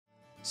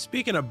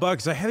Speaking of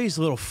bugs, I have these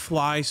little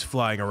flies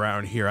flying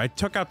around here. I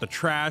took out the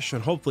trash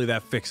and hopefully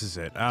that fixes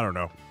it. I don't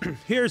know.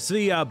 Here's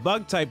the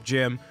bug type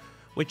gym,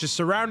 which is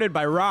surrounded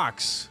by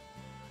rocks.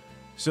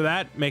 So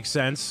that makes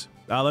sense.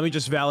 Let me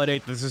just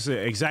validate this is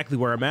exactly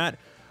where I'm at.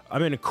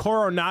 I'm in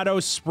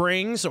Coronado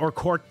Springs or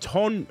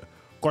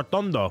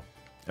Cortondo.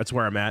 That's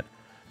where I'm at.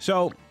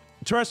 So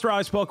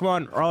terrestrialized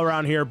Pokemon are all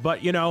around here,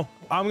 but you know,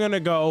 I'm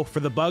gonna go for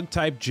the bug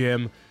type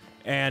gym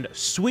and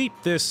sweep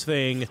this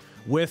thing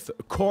with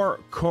Koroklock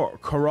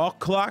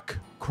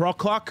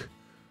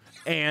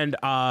and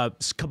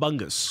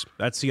Skabungus.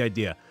 That's the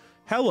idea.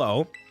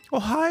 Hello. Oh,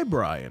 hi,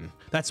 Brian.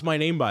 That's my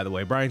name, by the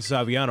way. Brian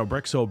Saviano,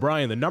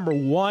 BricksOBrian, the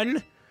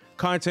 #1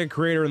 content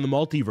creator in the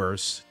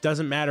multiverse.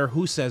 Doesn't matter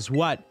who says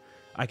what.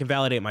 I can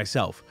validate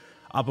myself.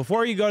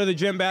 Before you go to the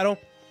gym battle,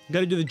 you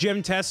gotta do the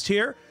gym test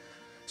here.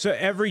 So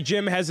every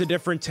gym has a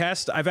different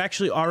test. I've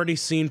actually already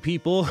seen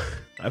people,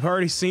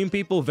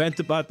 vent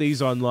about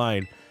these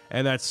online,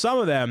 and that some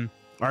of them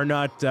are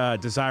not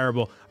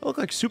desirable. I look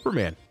like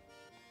Superman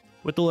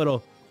with the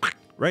little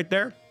right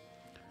there.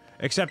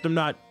 Except I'm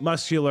not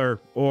muscular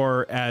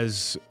or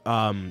as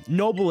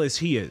noble as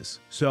he is.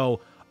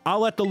 So I'll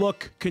let the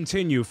look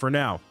continue for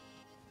now.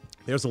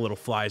 There's the little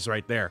flies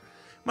right there.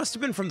 Must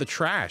have been from the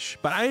trash,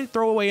 but I didn't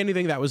throw away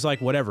anything that was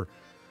like whatever.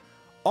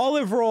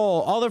 Olive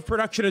roll. Olive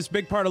production is a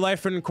big part of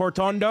life in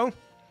Cortondo.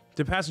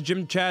 To pass a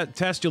gym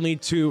test, you'll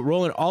need to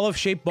roll an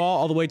olive-shaped ball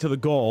all the way to the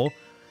goal.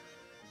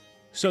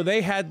 So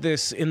they had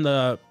this in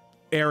the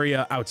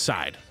area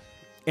outside,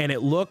 and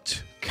it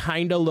looked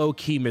kind of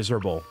low-key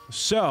miserable.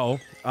 So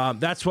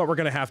that's what we're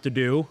going to have to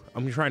do.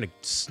 I'm trying to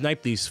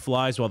snipe these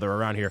flies while they're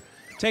around here.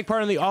 Take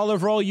part in the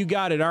olive roll. You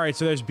got it. All right,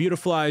 so there's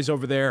Beautiflies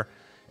over there,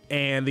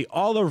 and the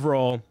olive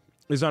roll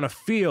is on a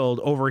field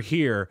over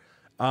here.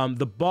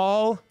 The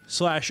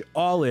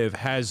ball/olive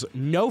has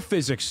no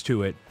physics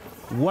to it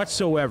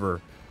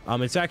whatsoever.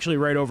 It's actually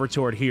right over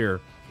toward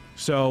here.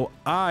 So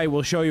I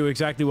will show you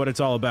exactly what it's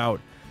all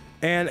about.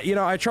 And, you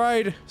know, I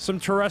tried some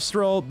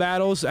terrestrial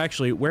battles.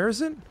 Actually, where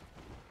is it?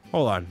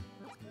 Hold on.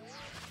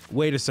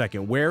 Wait a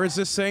second. Where is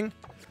this thing?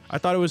 I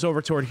thought it was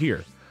over toward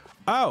here.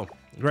 Oh,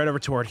 right over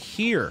toward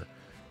here.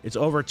 It's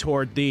over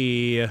toward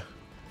the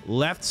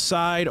left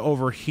side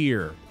over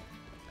here.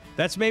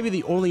 That's maybe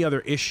the only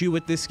other issue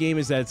with this game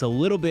is that it's a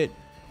little bit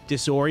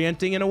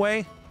disorienting in a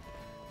way.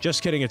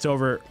 Just kidding, it's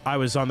over. I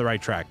was on the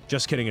right track.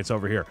 Just kidding, it's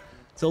over here.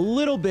 It's a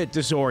little bit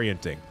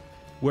disorienting,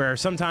 where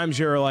sometimes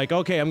you're like,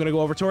 okay, I'm gonna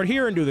go over toward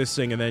here and do this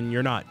thing, and then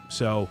you're not.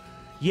 So,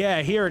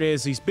 yeah, here it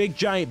is. These big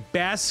giant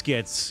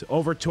baskets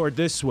over toward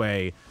this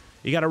way.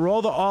 You gotta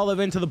roll the olive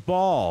into the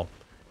ball.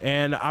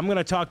 And I'm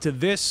gonna talk to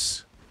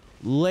this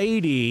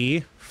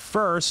lady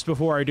first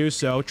before I do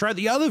so. Try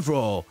the olive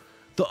roll.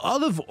 The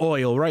olive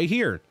oil right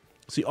here.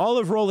 It's the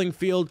olive rolling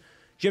field.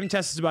 Gym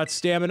test is about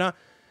stamina.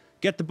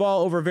 Get the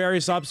ball over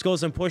various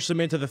obstacles and push them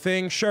into the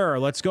thing. Sure,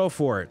 let's go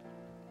for it.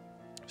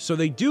 So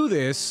they do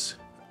this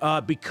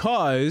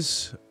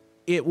because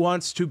it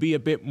wants to be a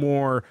bit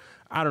more,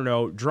 I don't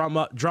know,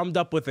 drummed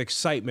up with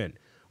excitement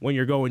when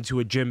you're going to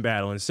a gym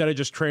battle. Instead of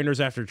just trainers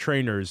after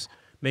trainers,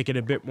 make it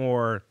a bit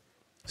more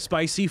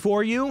spicy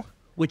for you,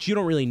 which you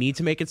don't really need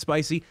to make it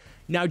spicy.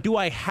 Now, do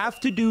I have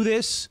to do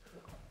this?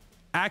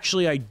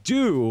 Actually, I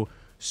do.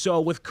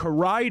 So with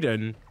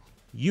Koraidon,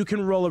 you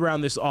can roll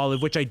around this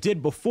olive, which I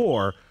did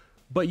before,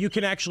 but you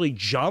can actually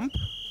jump,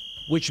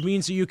 which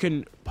means that you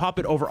can pop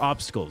it over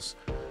obstacles.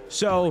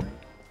 So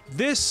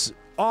this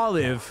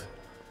olive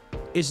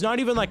is not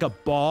even like a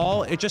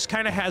ball. It just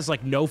kind of has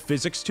like no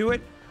physics to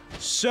it.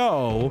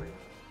 So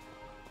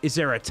is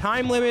there a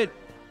time limit?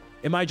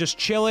 Am I just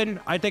chilling?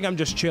 I think I'm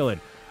just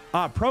chilling.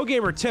 Pro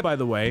gamer tip, by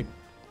the way,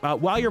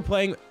 while you're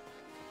playing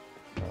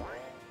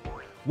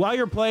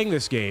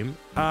this game,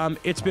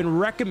 it's been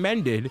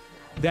recommended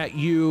that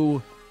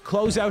you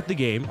close out the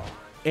game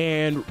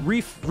and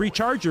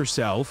recharge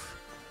yourself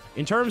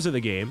in terms of the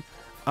game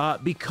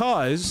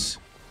because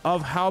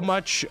of how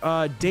much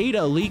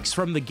data leaks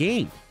from the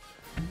game.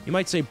 You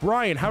might say,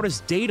 Brian, how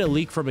does data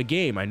leak from a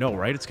game? I know,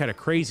 right? It's kind of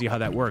crazy how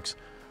that works.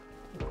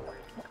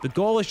 The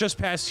goal is just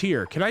past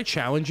here. Can I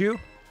challenge you?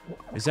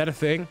 Is that a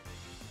thing?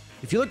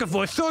 If you're looking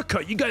for a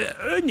shortcut, you gotta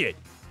earn it.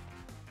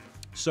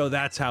 So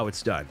that's how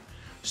it's done.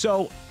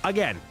 So,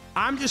 again,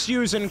 I'm just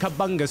using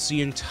Kabungus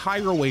the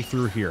entire way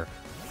through here.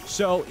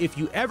 So, if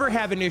you ever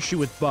have an issue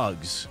with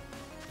bugs,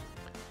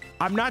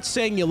 I'm not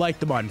saying you light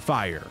them on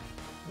fire,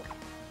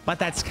 but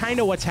that's kind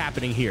of what's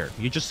happening here.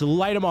 You just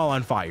light them all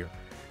on fire,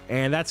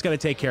 and that's going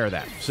to take care of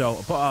that. So,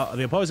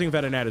 the opposing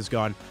Venonat is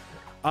gone.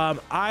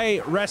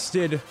 I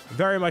rested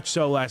very much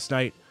so last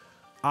night.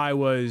 I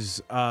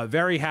was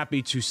very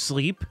happy to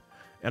sleep,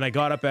 and I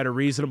got up at a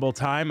reasonable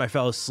time. I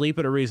fell asleep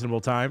at a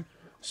reasonable time.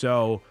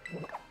 So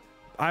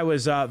I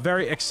was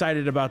very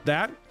excited about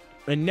that.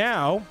 And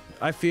now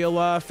I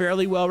feel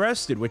fairly well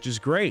rested, which is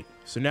great.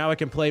 So now I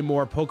can play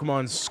more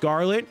Pokemon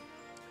Scarlet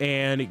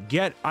and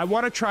I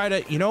want to try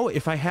to, you know,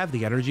 if I have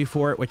the energy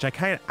for it, which I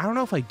don't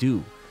know if I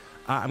do.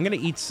 I'm going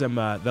to eat some,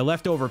 the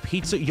leftover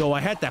pizza. Yo, I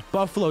had that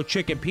buffalo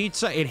chicken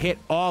pizza. It hit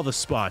all the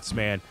spots,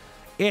 man.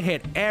 It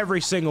hit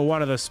every single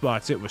one of the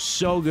spots. It was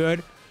so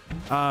good.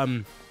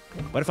 But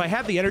if I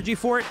have the energy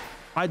for it,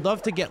 I'd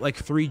love to get like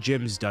 3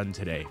 gyms done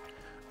today.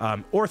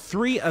 Or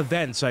 3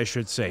 events, I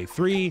should say.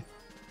 3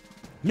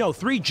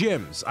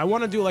 gyms. I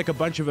want to do like a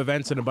bunch of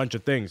events and a bunch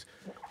of things.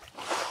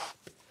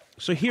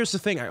 So here's the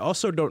thing. I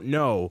also don't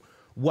know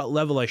what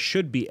level I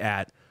should be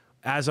at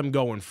as I'm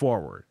going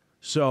forward.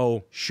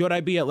 So should I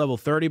be at level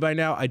 30 by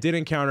now? I did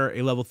encounter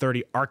a level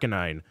 30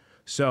 Arcanine.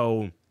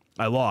 So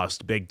I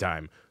lost big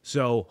time.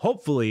 So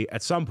hopefully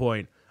at some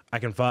point I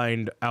can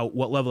find out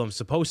what level I'm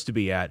supposed to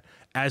be at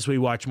as we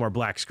watch more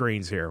black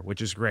screens here,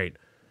 which is great.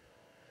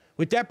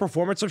 With that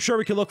performance, I'm sure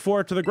we can look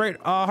forward to the great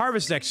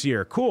harvest next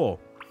year. Cool.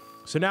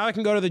 So now I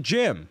can go to the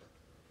gym.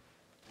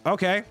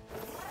 Okay.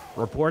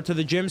 Report to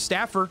the gym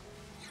staffer.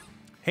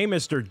 Hey,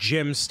 Mr.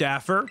 Gym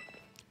Staffer.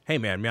 Hey,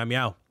 man. Meow,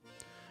 meow.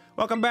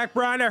 Welcome back,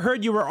 Brian. I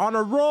heard you were on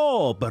a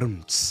roll.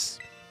 Ba-dum-ts.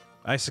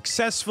 I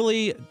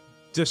successfully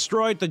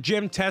destroyed the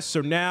gym test,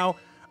 so now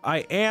I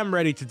am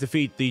ready to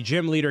defeat the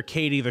gym leader,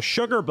 Katy, the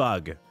sugar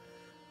bug.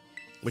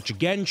 Which,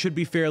 again, should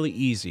be fairly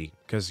easy,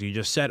 because you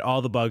just set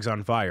all the bugs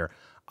on fire.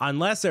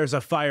 Unless there's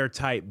a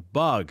fire-type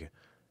bug,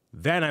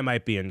 then I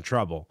might be in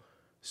trouble.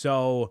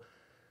 So,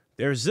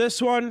 there's this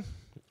one.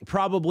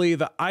 Probably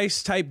the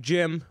ice-type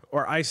gym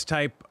or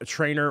ice-type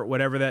trainer,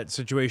 whatever that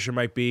situation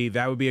might be.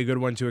 That would be a good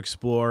one to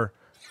explore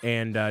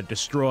and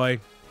destroy.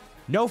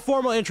 No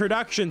formal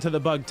introduction to the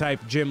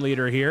bug-type gym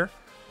leader here.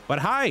 But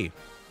hi,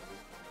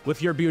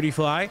 with your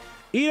Beautifly.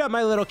 Eat up,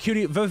 my little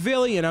cutie.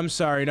 Vivillon, I'm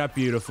sorry, not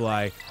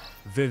Beautifly.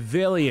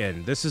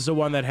 Vivillon. This is the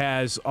one that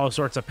has all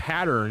sorts of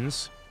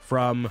patterns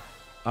from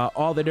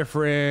all the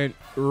different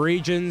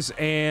regions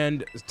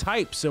and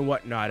types and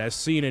whatnot. As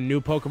seen in new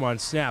Pokemon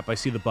Snap, I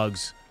see the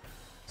bugs.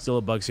 Still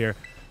the bugs here.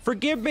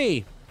 Forgive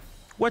me.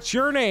 What's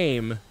your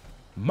name?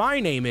 My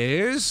name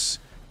is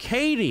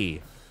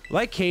Katy.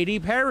 Like Katy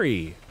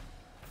Perry.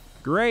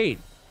 Great.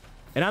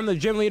 And I'm the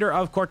gym leader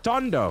of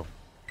Cortondo.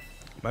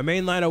 My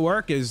main line of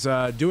work is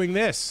doing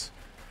this.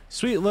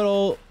 Sweet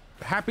little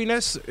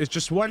happiness. It's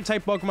just one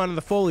type Pokemon in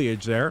the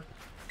foliage there.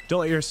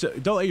 Don't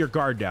let your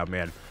guard down,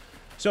 man.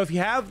 So if you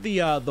have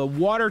the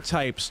water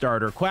type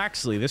starter,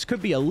 Quaxly, this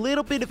could be a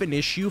little bit of an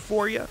issue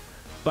for you.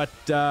 But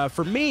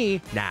for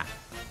me, nah.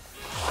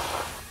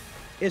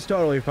 It's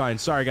totally fine.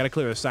 Sorry, gotta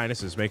clear the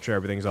sinuses, make sure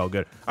everything's all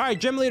good. All right,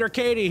 gym leader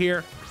Katy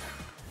here.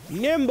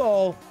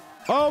 Nimble.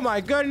 Oh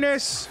my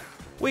goodness.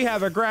 We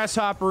have a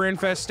grasshopper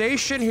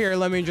infestation here.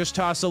 Let me just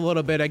toss a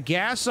little bit of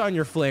gas on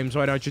your flames.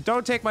 Why don't you?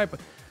 Don't take my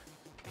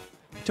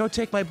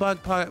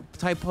bug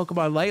type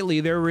Pokemon lightly.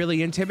 They're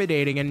really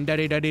intimidating and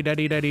duddy.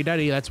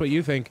 That's what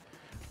you think.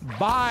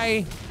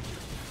 Bye.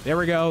 There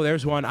we go.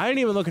 There's one. I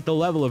didn't even look at the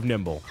level of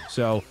Nimble.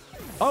 So,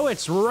 oh,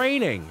 it's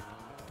raining.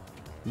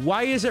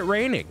 Why is it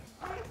raining?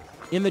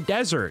 In the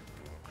desert.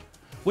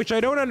 Which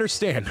I don't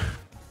understand.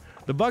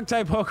 The bug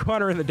type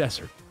Pokemon are in the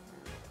desert.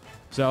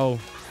 So,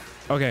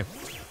 okay.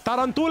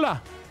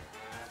 Tarantula.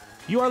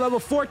 You are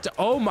level 4.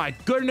 Oh my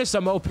goodness,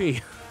 I'm OP.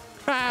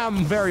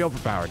 I'm very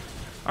overpowered.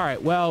 All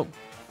right, well,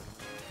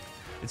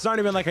 it's not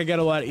even like I get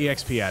a lot of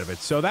EXP out of it.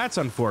 So that's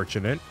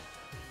unfortunate.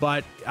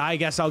 But I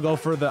guess I'll go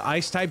for the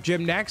ice type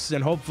gym next.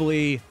 And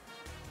hopefully,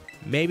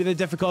 maybe the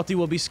difficulty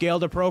will be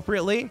scaled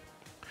appropriately.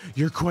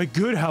 You're quite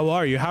good. How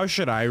are you? How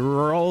should I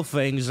roll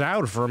things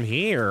out from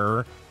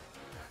here?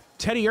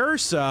 Teddy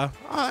Ursa.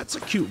 Oh, that's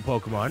a cute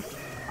Pokemon.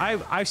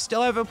 I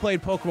still haven't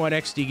played Pokemon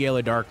XD Gale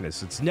of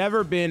Darkness. It's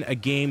never been a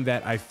game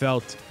that I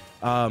felt,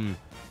 time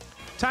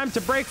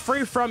to break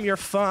free from your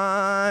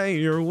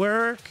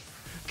firework.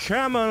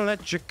 Come on,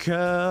 let your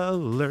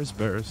colors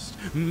burst.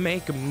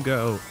 Make them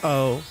go.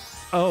 Oh,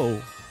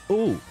 oh,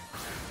 ooh.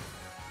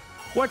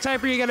 What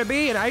type are you gonna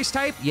be? An ice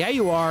type? Yeah,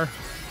 you are.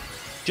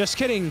 Just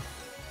kidding.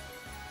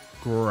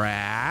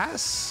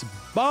 Grass?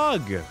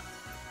 Bug.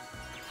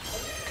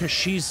 Because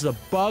she's the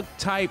bug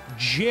type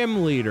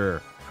gym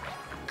leader.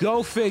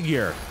 Go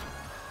figure.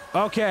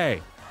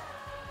 Okay.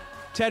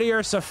 Teddy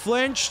Ursa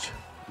flinched.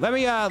 Let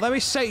me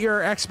set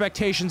your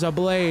expectations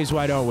ablaze,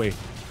 why don't we?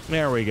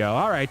 There we go.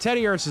 All right,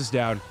 Teddy Ursa's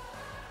down.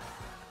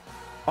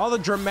 All the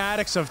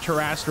dramatics of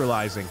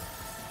terrestrializing.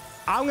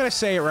 I'm going to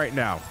say it right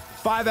now.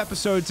 5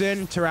 episodes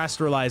in,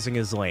 terrestrializing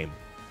is lame.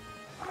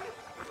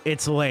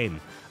 It's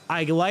lame.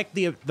 I like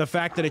the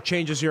fact that it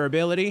changes your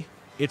ability.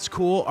 It's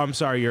cool. I'm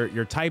sorry,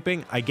 you're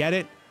typing. I get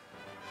it.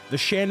 The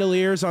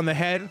chandeliers on the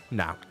head,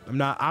 no,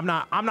 I'm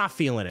not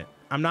feeling it.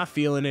 I'm not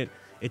feeling it.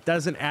 It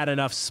doesn't add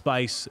enough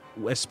spice,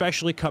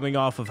 especially coming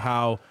off of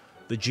how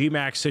the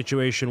G-Max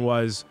situation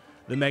was,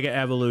 the Mega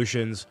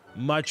Evolutions,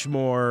 much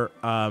more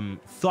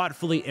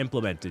thoughtfully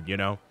implemented, you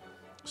know?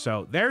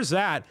 So there's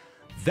that.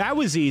 That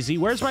was easy.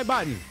 Where's my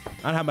button?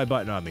 I don't have my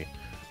button on me.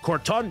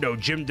 Cortondo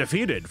gym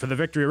defeated for the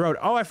Victory Road.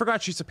 Oh, I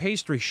forgot she's a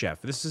pastry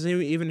chef. This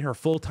isn't even her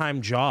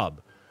full-time job.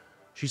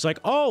 She's like,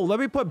 oh, let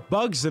me put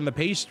bugs in the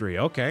pastry.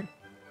 Okay.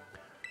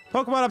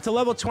 Pokemon up to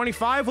level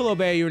 25 will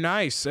obey you.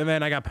 Nice. And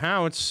then I got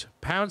Pounce.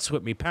 Pounce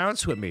with me.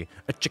 Pounce with me.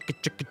 A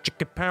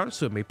chicka, pounce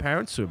with me.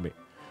 Pounce with me.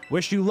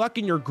 Wish you luck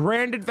in your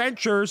grand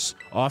adventures.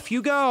 Off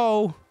you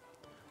go.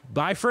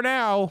 Bye for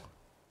now.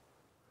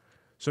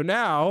 So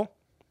now,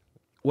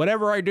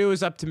 whatever I do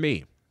is up to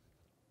me.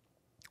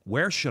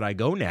 Where should I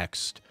go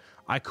next?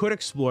 I could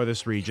explore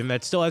this region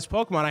that still has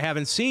Pokemon I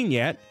haven't seen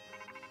yet.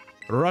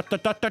 That's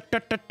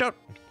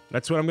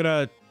what I'm going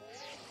to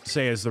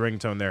say as the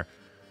ringtone there.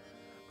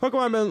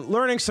 Pokemon, I've been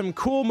learning some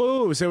cool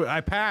moves. I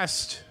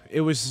passed.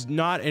 It was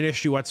not an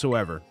issue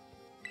whatsoever.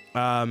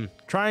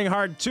 Trying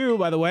hard too,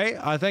 by the way.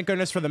 Thank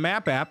goodness for the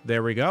map app.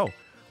 There we go.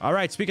 All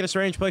right, speaking of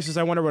strange places,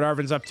 I wonder what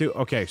Arvin's up to.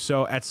 Okay,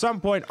 so at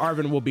some point,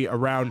 Arvin will be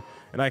around,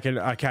 and I can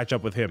catch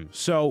up with him.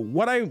 So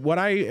what I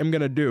am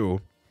going to do,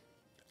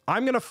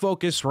 I'm going to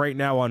focus right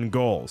now on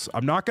goals.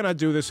 I'm not going to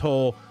do this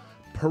whole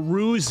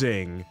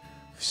perusing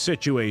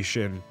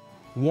situation,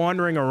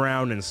 wandering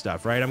around and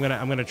stuff, right? I'm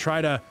going to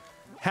try to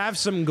have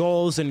some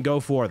goals and go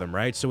for them,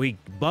 right? So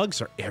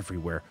bugs are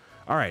everywhere.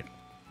 All right.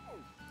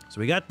 So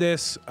we got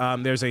this.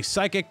 There's a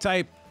psychic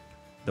type.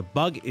 The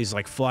bug is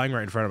like flying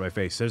right in front of my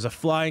face. There's a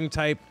flying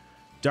type,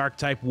 dark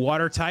type,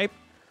 water type.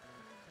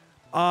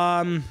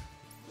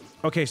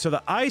 Okay, so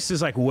the ice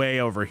is like way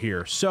over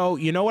here. So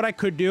you know what I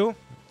could do?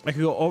 I could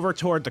go over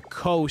toward the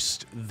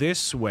coast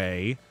this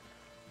way.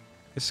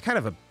 This is kind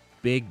of a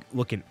big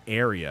looking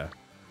area.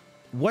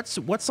 What's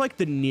like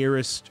the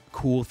nearest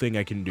cool thing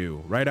I can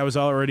do, right? I was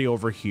already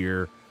over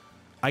here.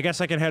 I guess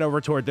I can head over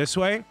toward this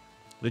way.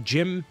 The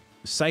gym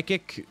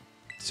psychic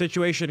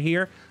situation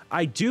here.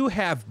 I do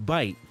have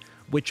Bite,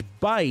 which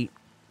Bite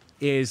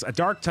is a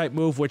dark type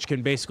move, which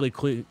can basically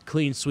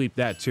clean sweep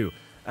that too.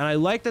 And I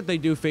like that they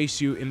do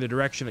face you in the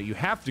direction that you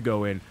have to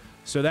go in,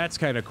 so that's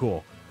kind of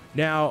cool.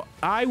 Now,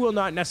 I will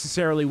not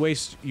necessarily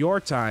waste your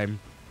time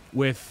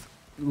with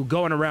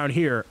going around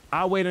here.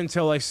 I'll wait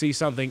until I see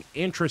something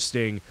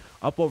interesting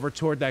up over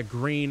toward that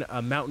green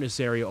mountainous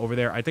area over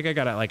there. I think I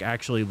gotta like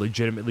actually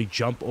legitimately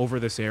jump over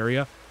this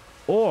area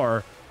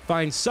or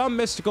find some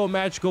mystical,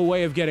 magical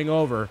way of getting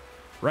over.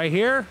 Right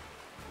here?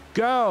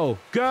 Go,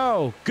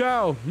 go,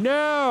 go.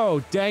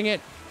 No, dang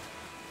it.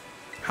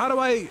 How do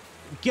I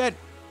get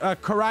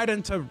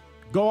Koraidon to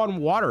go on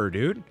water,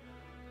 dude?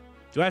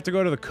 Do I have to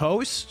go to the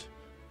coast?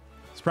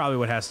 That's probably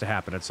what has to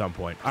happen at some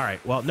point. All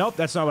right, well, nope,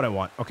 that's not what I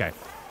want. Okay.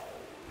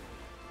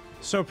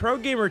 So pro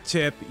gamer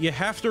tip, you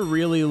have to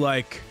really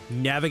like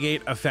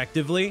navigate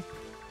effectively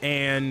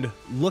and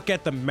look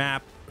at the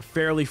map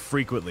fairly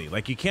frequently.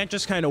 Like you can't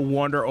just kind of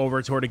wander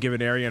over toward a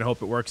given area and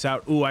hope it works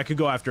out. Ooh, I could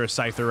go after a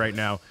Scyther right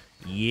now.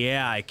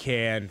 Yeah, I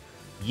can.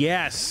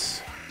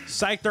 Yes.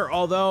 Scyther,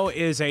 although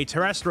is a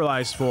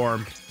terrestrialized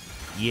form.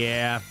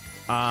 Yeah.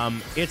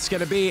 It's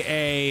gonna be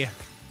a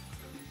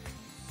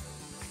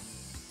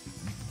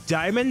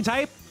diamond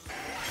type.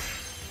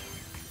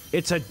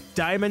 It's a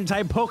diamond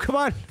type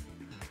Pokemon.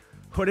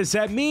 What does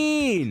that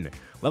mean?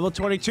 Level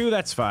 22,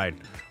 that's fine.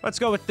 Let's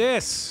go with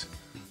this.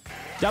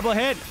 Double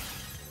hit.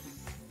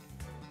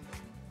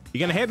 You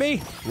gonna hit me?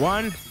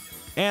 One.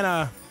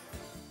 And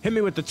hit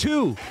me with the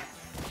two.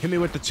 Hit me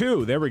with the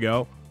two. There we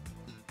go.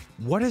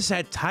 What is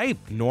that type?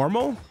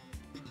 Normal?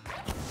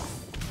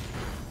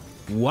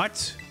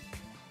 What?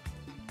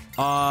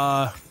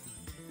 What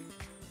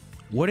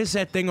is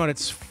that thing on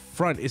its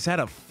front? Is that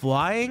a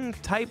flying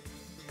type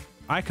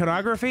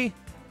iconography?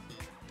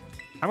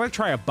 I'm gonna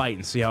try a Bite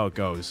and see how it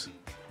goes.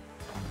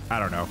 I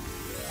don't know.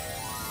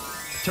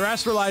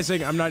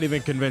 Terrestrializing, I'm not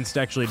even convinced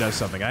actually does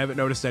something. I haven't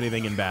noticed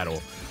anything in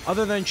battle.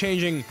 Other than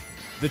changing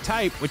the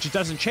type, which it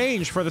doesn't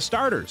change for the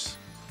starters.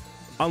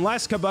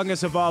 Unless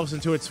Kabungus evolves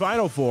into its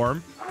final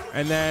form,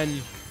 and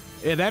then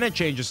it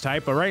changes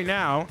type, but right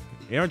now,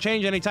 you don't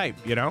change any type,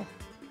 you know?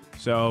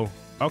 So,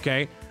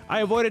 okay.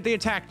 I avoided the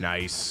attack.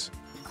 Nice.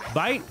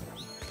 Bite.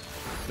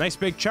 Nice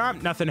big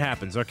chomp. Nothing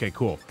happens. Okay,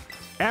 cool.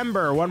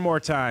 Ember, one more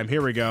time.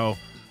 Here we go.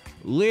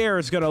 Leer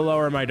is going to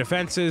lower my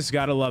defenses.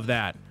 Gotta love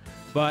that.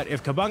 But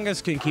if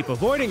Kabungus can keep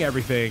avoiding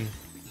everything,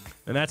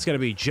 then that's going to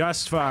be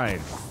just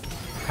fine.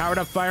 Powered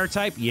up fire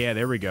type. Yeah,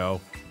 there we go.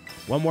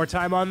 One more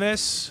time on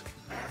this.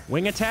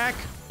 Wing attack.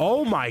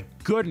 Oh my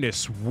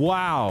goodness.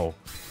 Wow.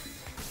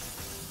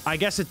 I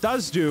guess it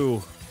does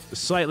do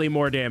slightly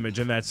more damage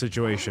in that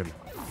situation.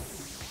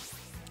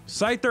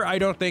 Scyther, I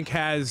don't think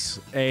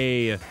has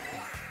a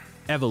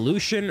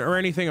evolution or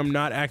anything. I'm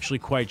not actually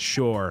quite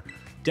sure.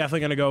 Definitely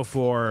going to go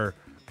for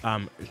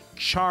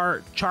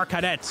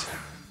Charcadet.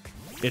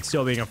 It's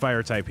still being a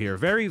fire type here.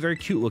 Very, very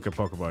cute looking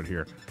Pokemon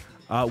here.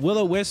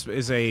 Will-O-Wisp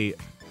is a...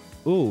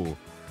 Ooh.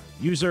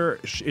 User,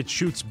 it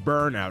shoots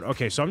burnout.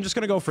 Okay, so I'm just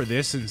going to go for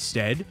this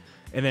instead.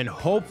 And then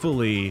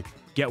hopefully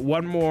get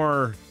one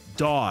more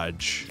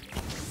dodge.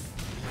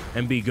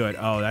 And be good.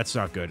 Oh, that's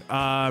not good.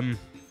 Yeah,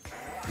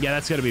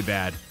 that's going to be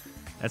bad.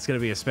 That's going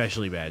to be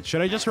especially bad.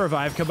 Should I just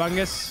revive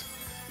Kabungus?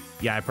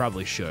 Yeah, I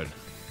probably should.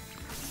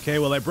 Okay,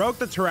 well, I broke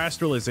the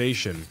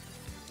terrestrialization.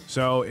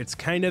 So it's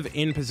kind of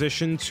in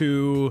position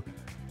to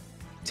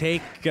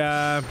take...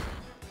 Yeah,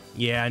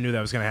 I knew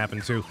that was going to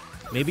happen too.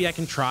 Maybe I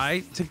can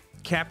try to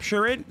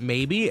capture it.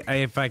 Maybe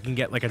if I can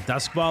get like a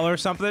Dusk Ball or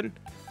something.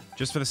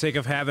 Just for the sake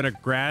of having a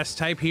grass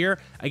type here.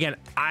 Again,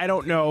 I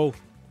don't know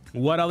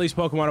what all these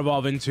Pokemon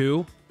evolve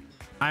into.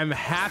 I'm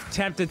half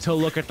tempted to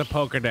look at the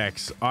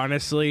Pokedex,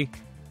 honestly.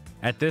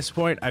 At this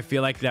point, I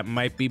feel like that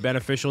might be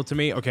beneficial to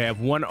me. Okay, I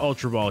have one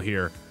Ultra Ball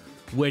here,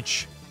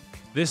 which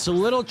this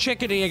little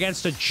chickadee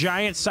against a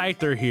giant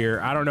Scyther here.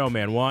 I don't know,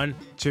 man. 1,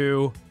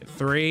 2,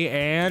 3,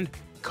 and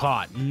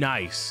caught.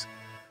 Nice.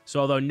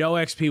 So although no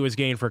XP was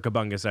gained for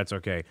Kabungus, that's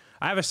okay.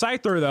 I have a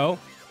Scyther, though,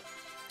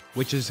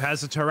 which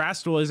has a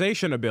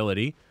terrestrialization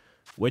ability,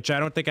 which I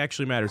don't think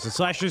actually matters. It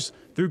slashes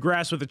through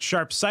grass with its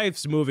sharp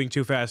scythes, moving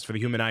too fast for the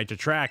human eye to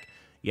track.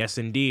 Yes,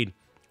 indeed.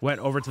 Went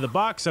over to the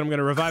box, and I'm going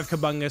to revive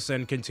Kabungus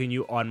and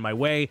continue on my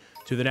way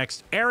to the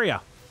next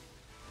area.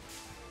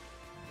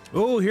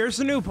 Oh, here's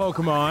the new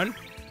Pokemon.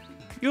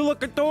 You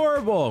look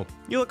adorable.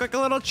 You look like a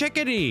little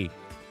chickadee.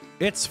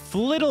 It's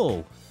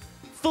Flittle.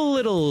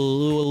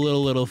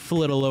 Little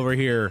Flittle over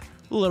here.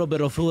 A little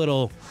bit of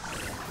Flittle.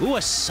 Ooh,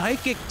 a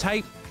psychic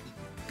type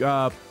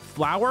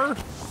flower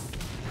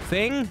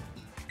thing.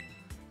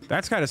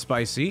 That's kind of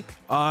spicy.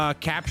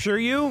 Capture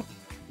you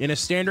in a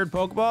standard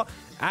Pokeball.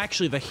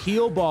 Actually, the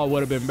Heal Ball would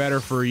have been better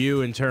for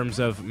you in terms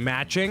of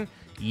matching.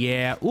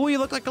 Yeah. Ooh, you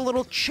look like a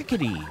little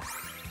chickadee.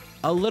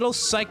 A little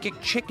psychic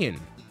chicken.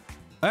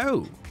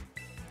 Oh.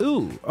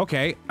 Ooh,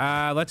 okay.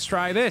 Let's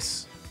try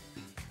this.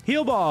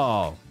 Heal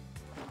Ball.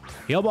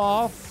 Heal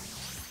Ball.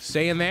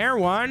 Stay in there.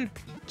 1,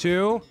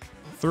 2,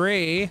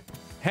 3.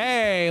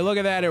 Hey, look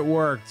at that. It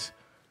worked.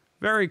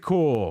 Very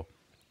cool.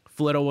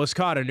 Flittle was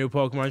caught. A new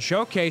Pokemon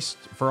showcased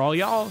for all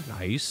y'all.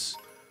 Nice.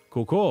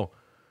 Cool, cool.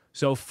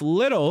 So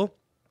Flittle,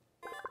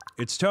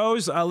 its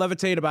toes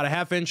levitate about a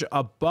 ½ inch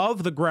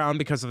above the ground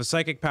because of the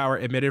psychic power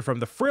emitted from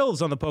the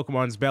frills on the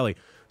Pokemon's belly.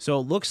 So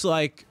it looks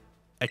like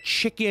a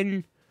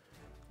chicken,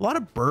 a lot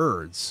of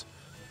birds,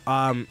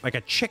 like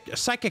a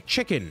psychic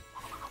chicken,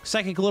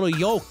 psychic little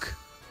yolk,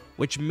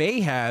 which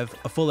may have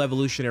a full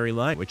evolutionary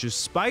line, which is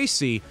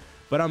spicy.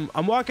 But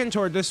I'm walking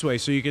toward this way,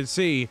 so you can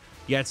see,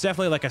 yeah, it's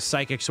definitely like a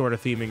psychic sort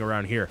of theming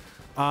around here.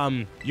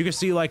 You can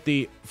see like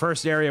the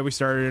first area we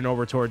started in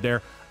over toward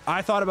there.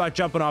 I thought about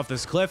jumping off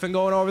this cliff and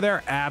going over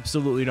there.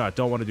 Absolutely not.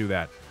 Don't want to do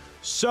that.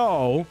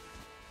 So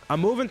I'm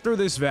moving through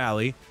this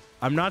valley.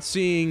 I'm not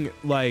seeing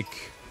like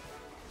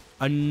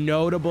a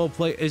notable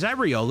place. Is that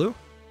Riolu?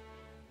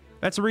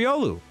 That's a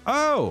Riolu.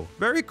 Oh,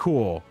 very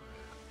cool.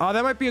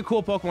 That might be a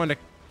cool Pokemon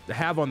to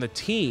have on the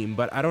team,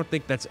 but I don't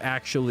think that's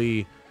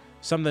actually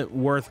something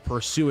worth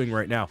pursuing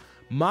right now.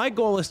 My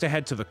goal is to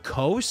head to the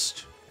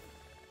coast,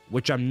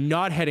 which I'm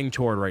not heading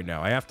toward right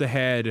now. I have to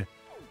head...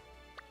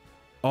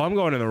 Oh, I'm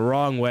going in the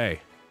wrong way.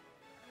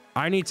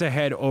 I need to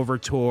head over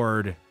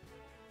toward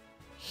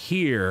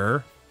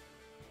here.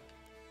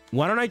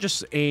 Why don't I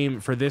just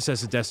aim for this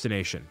as a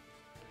destination?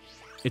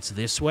 It's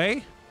this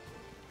way?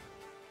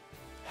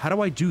 How do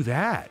I do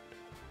that?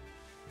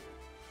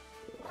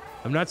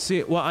 I'm not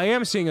seeing... Well, I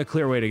am seeing a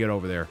clear way to get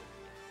over there.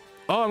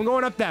 Oh, I'm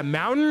going up that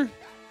mountain?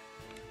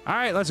 All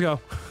right, let's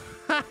go.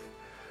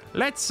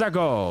 Let's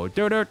go.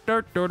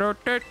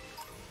 Because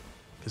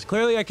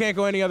clearly I can't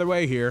go any other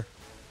way here.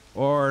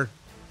 Or...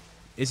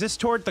 Is this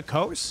toward the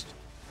coast?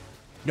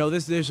 No,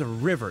 there's a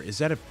river. Is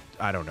that a...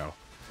 I don't know.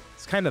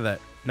 It's kind of the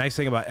nice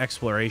thing about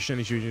exploration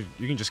is you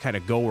can just kind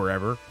of go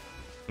wherever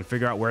and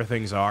figure out where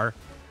things are.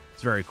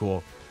 It's very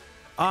cool.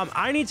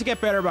 I need to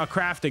get better about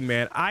crafting,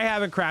 man. I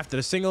haven't crafted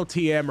a single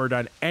TM or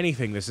done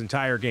anything this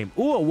entire game.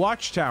 Ooh, a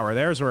watchtower.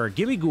 There's where a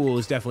Gimmighoul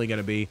is definitely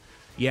going to be.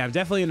 Yeah, I'm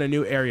definitely in a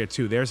new area,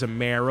 too. There's a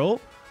Marill.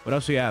 What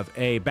else do we have?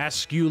 A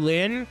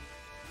Basculin.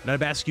 Not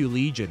a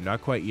Basculegion.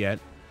 Not quite yet.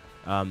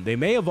 They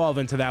may evolve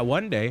into that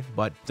one day,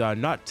 but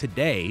not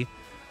today.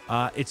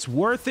 It's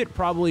worth it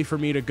probably for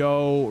me to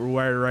go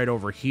right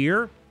over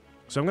here.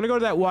 So I'm going to go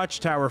to that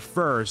watchtower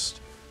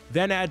first,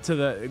 then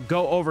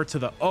go over to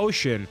the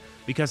ocean,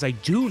 because I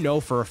do know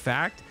for a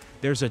fact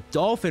there's a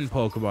dolphin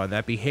Pokemon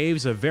that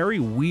behaves a very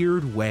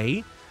weird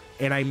way,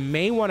 and I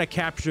may want to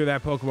capture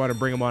that Pokemon and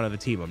bring him onto the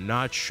team. I'm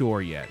not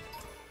sure yet.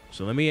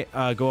 So let me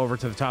go over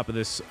to the top of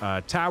this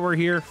tower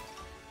here.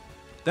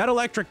 That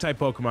electric type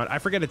Pokemon, I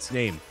forget its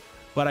name,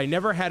 but I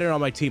never had it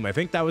on my team. I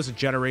think that was a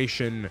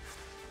Generation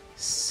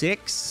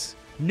 6.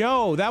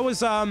 No, that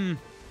was, oh,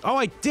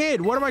 I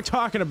did. What am I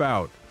talking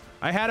about?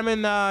 I had him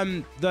in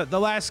the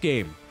last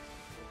game.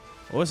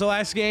 What was the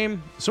last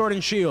game? Sword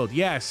and Shield,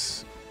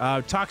 yes.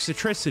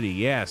 Toxicity,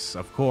 yes,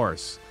 of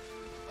course.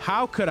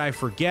 How could I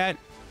forget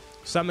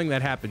something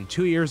that happened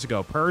 2 years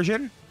ago?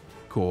 Persian,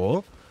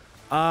 cool.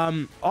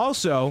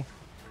 Also,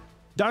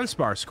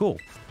 Dunsparce, cool.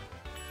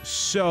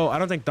 So, I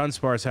don't think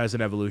Dunsparce has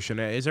an evolution.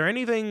 Is there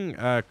anything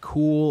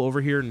cool over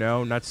here?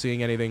 No, not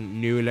seeing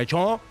anything new.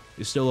 Lechon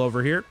is still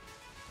over here.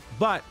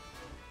 But,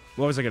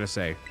 what was I going to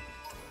say?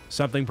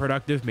 Something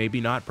productive?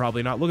 Maybe not,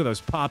 probably not. Look at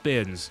those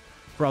pop-ins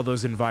for all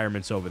those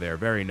environments over there.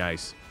 Very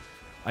nice.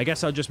 I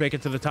guess I'll just make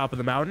it to the top of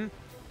the mountain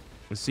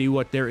and see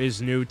what there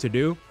is new to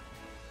do.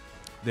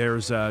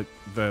 There's the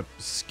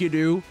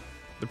Skidoo,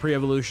 the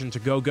pre-evolution to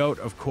Go-Goat,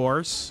 of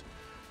course.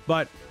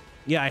 But,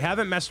 yeah, I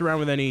haven't messed around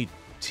with any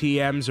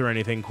TMs or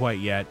anything quite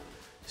yet.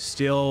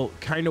 Still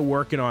kind of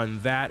working on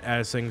that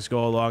as things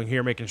go along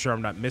here, making sure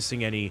I'm not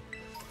missing any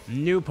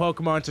new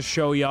Pokemon to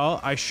show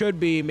y'all. I should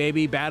be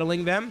maybe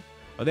battling them.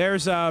 Oh,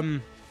 there's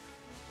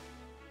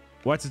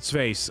What's its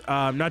face?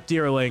 Not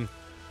Deerling.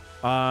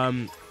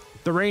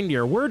 The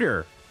reindeer.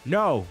 Worder.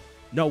 No.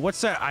 No,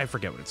 what's that? I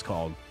forget what it's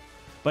called.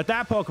 But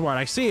that Pokemon,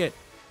 I see it.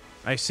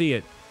 I see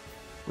it.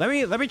 Let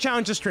me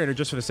challenge this trainer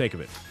just for the sake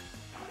of it.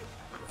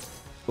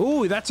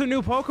 Ooh, that's a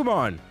new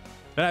Pokemon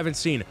that I haven't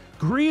seen.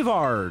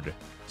 Greavard.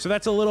 So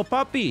that's a little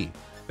puppy.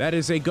 That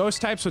is a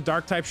ghost type, so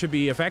dark type should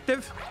be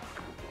effective.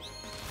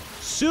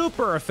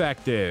 Super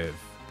effective.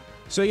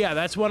 So yeah,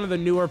 that's one of the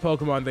newer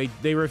Pokemon.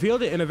 They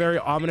revealed it in a very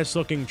ominous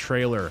looking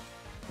trailer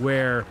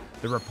where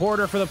the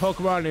reporter for the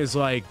Pokemon is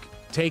like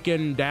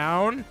taken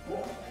down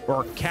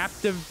or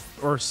captive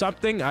or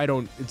something.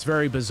 It's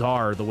very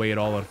bizarre the way it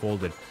all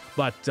unfolded.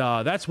 But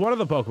that's one of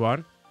the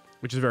Pokemon,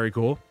 which is very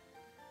cool.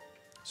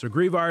 So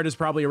Greavard is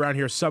probably around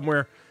here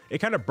somewhere. It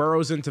kind of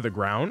burrows into the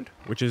ground,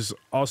 which is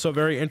also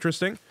very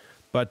interesting.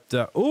 But,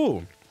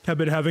 ooh, have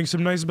been having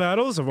some nice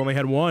battles. I've only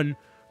had one,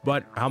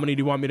 but how many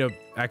do you want me to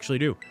actually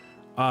do?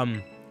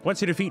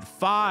 Once you defeat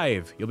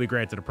 5, you'll be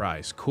granted a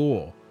prize.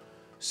 Cool.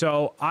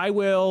 So I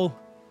will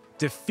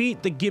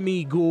defeat the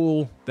Gimme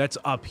Ghoul that's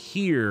up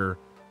here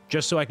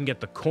just so I can get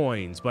the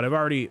coins. But I've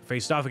already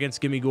faced off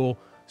against Gimme Ghoul,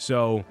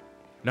 so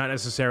not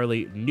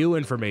necessarily new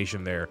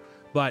information there.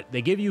 But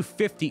they give you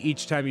 50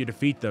 each time you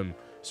defeat them.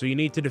 So you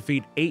need to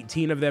defeat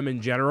 18 of them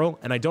in general.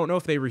 And I don't know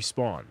if they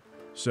respawn.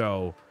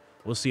 So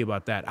we'll see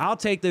about that. I'll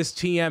take this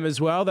TM as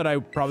well that I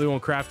probably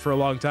won't craft for a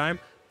long time.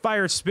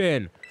 Fire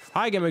Spin.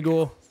 Hi, Gimme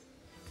Ghoul.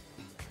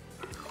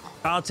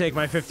 I'll take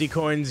my 50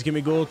 coins,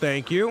 Gimme Ghoul.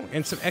 Thank you.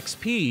 And some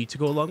XP to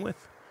go along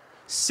with.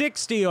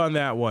 60 on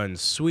that one.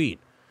 Sweet.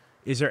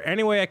 Is there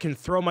any way I can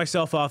throw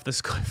myself off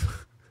this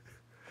cliff?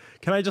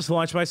 Can I just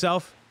launch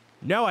myself?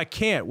 No, I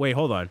can't. Wait,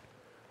 hold on.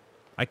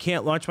 I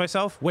can't launch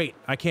myself? Wait,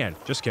 I can.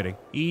 Just kidding.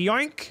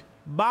 Yoink.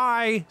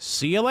 Bye.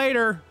 See you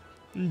later.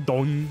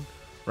 Dong.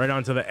 Right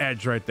onto the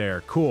edge right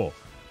there. Cool.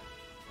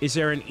 Is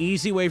there an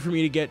easy way for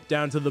me to get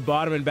down to the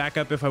bottom and back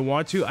up if I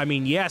want to? I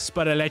mean, yes,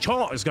 but a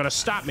lechon is going to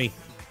stop me.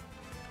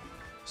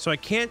 So I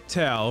can't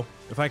tell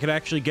if I could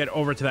actually get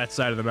over to that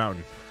side of the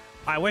mountain.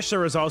 I wish there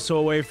was also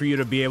a way for you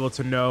to be able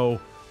to know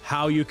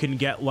how you can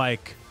get,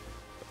 like,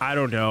 I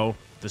don't know,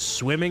 the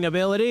swimming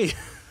ability.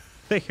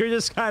 Like, you're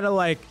just kind of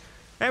like,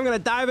 hey, I'm going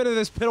to dive into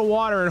this pit of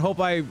water and hope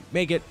I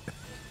make it.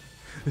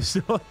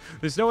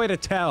 There's no way to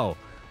tell,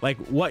 like,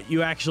 what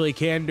you actually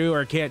can do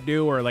or can't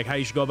do, or, like, how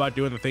you should go about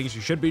doing the things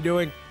you should be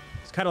doing.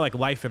 It's kind of like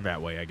life in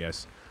that way, I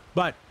guess.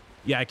 But,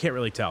 yeah, I can't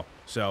really tell.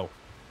 So,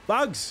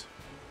 bugs.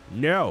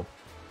 No.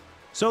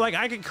 So, like,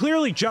 I can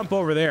clearly jump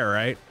over there,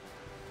 right?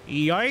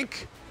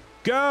 Yoink.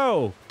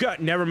 Go. Go.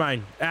 Never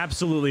mind.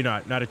 Absolutely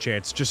not. Not a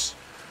chance. Just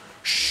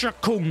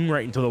shakung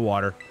right into the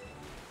water.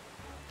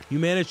 You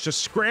managed to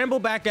scramble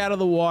back out of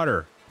the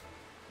water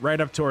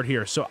right up toward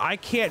here. So I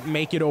can't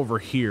make it over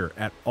here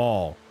at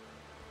all.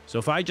 So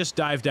if I just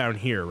dive down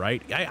here,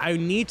 right? I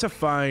need to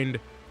find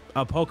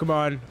a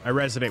Pokemon I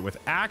resonate with.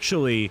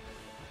 Actually,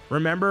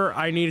 remember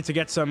I needed to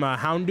get some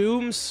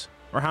Houndooms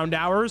or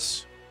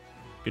Houndours.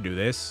 Could do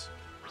this.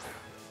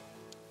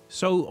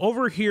 So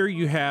over here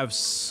you have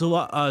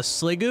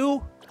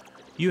Sliggoo.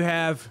 You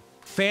have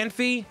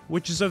Fanphy,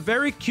 which is a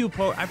very cute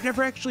Pokemon. I've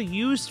never actually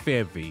used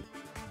Fanphy.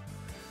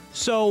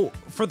 So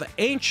for the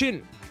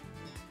ancient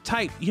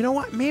type, you know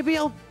what? Maybe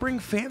I'll bring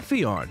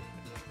Fanphy on.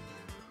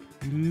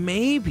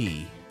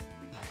 Maybe.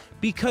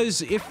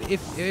 Because if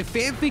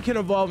Fanphy can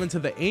evolve into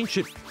the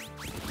ancient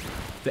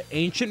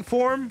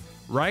form,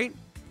 right?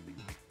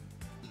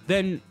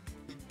 Then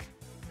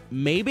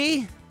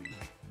maybe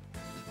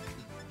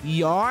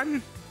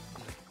Yawn,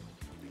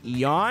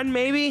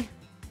 maybe?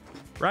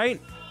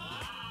 Right?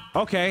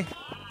 Okay.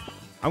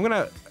 I'm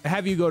gonna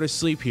have you go to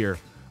sleep here.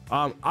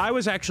 I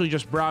was actually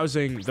just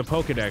browsing the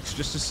Pokedex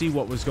just to see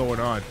what was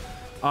going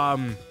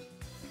on.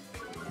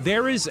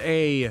 There is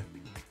a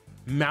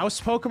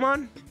mouse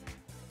Pokemon.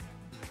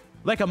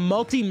 Like a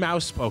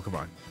multi-mouse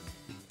Pokemon.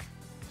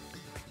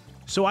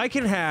 So I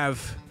can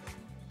have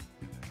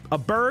a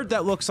bird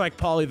that looks like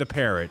Polly the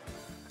Parrot.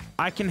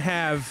 I can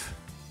have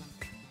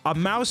a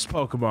mouse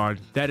Pokemon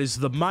that is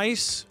the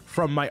mice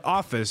from my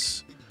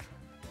office.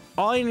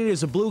 All I need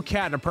is a blue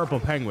cat and a purple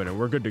penguin, and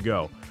we're good to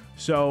go.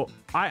 So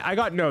I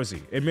got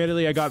nosy.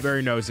 Admittedly, I got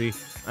very nosy,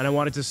 and I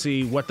wanted to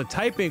see what the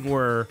typing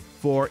were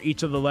for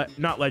each of the,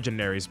 not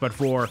legendaries, but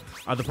for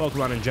the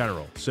Pokemon in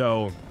general.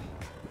 So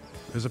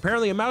there's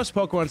apparently a mouse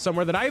Pokemon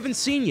somewhere that I haven't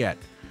seen yet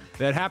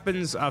that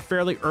happens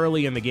fairly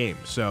early in the game.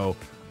 So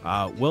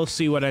we'll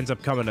see what ends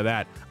up coming to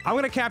that. I'm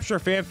going to capture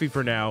Fanphy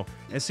for now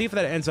and see if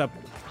that ends up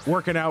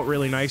working out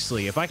really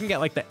nicely. If I can get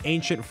like the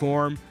ancient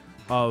form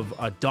of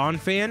a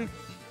Donphan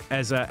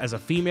as a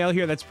female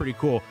here, that's pretty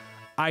cool.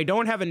 I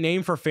don't have a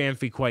name for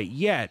Fanphy quite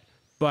yet,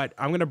 but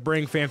I'm going to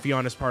bring Fanphy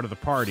on as part of the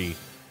party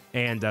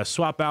and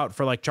swap out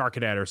for like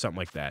Charcadet or something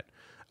like that.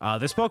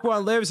 This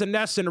Pokemon lives and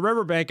nests in a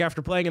riverbank.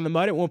 After playing in the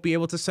mud, it won't be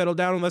able to settle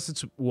down unless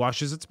it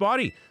washes its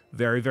body.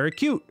 Very, very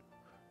cute.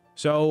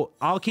 So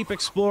I'll keep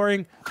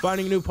exploring,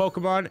 finding new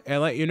Pokemon,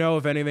 and let you know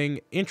if anything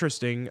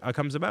interesting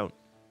comes about.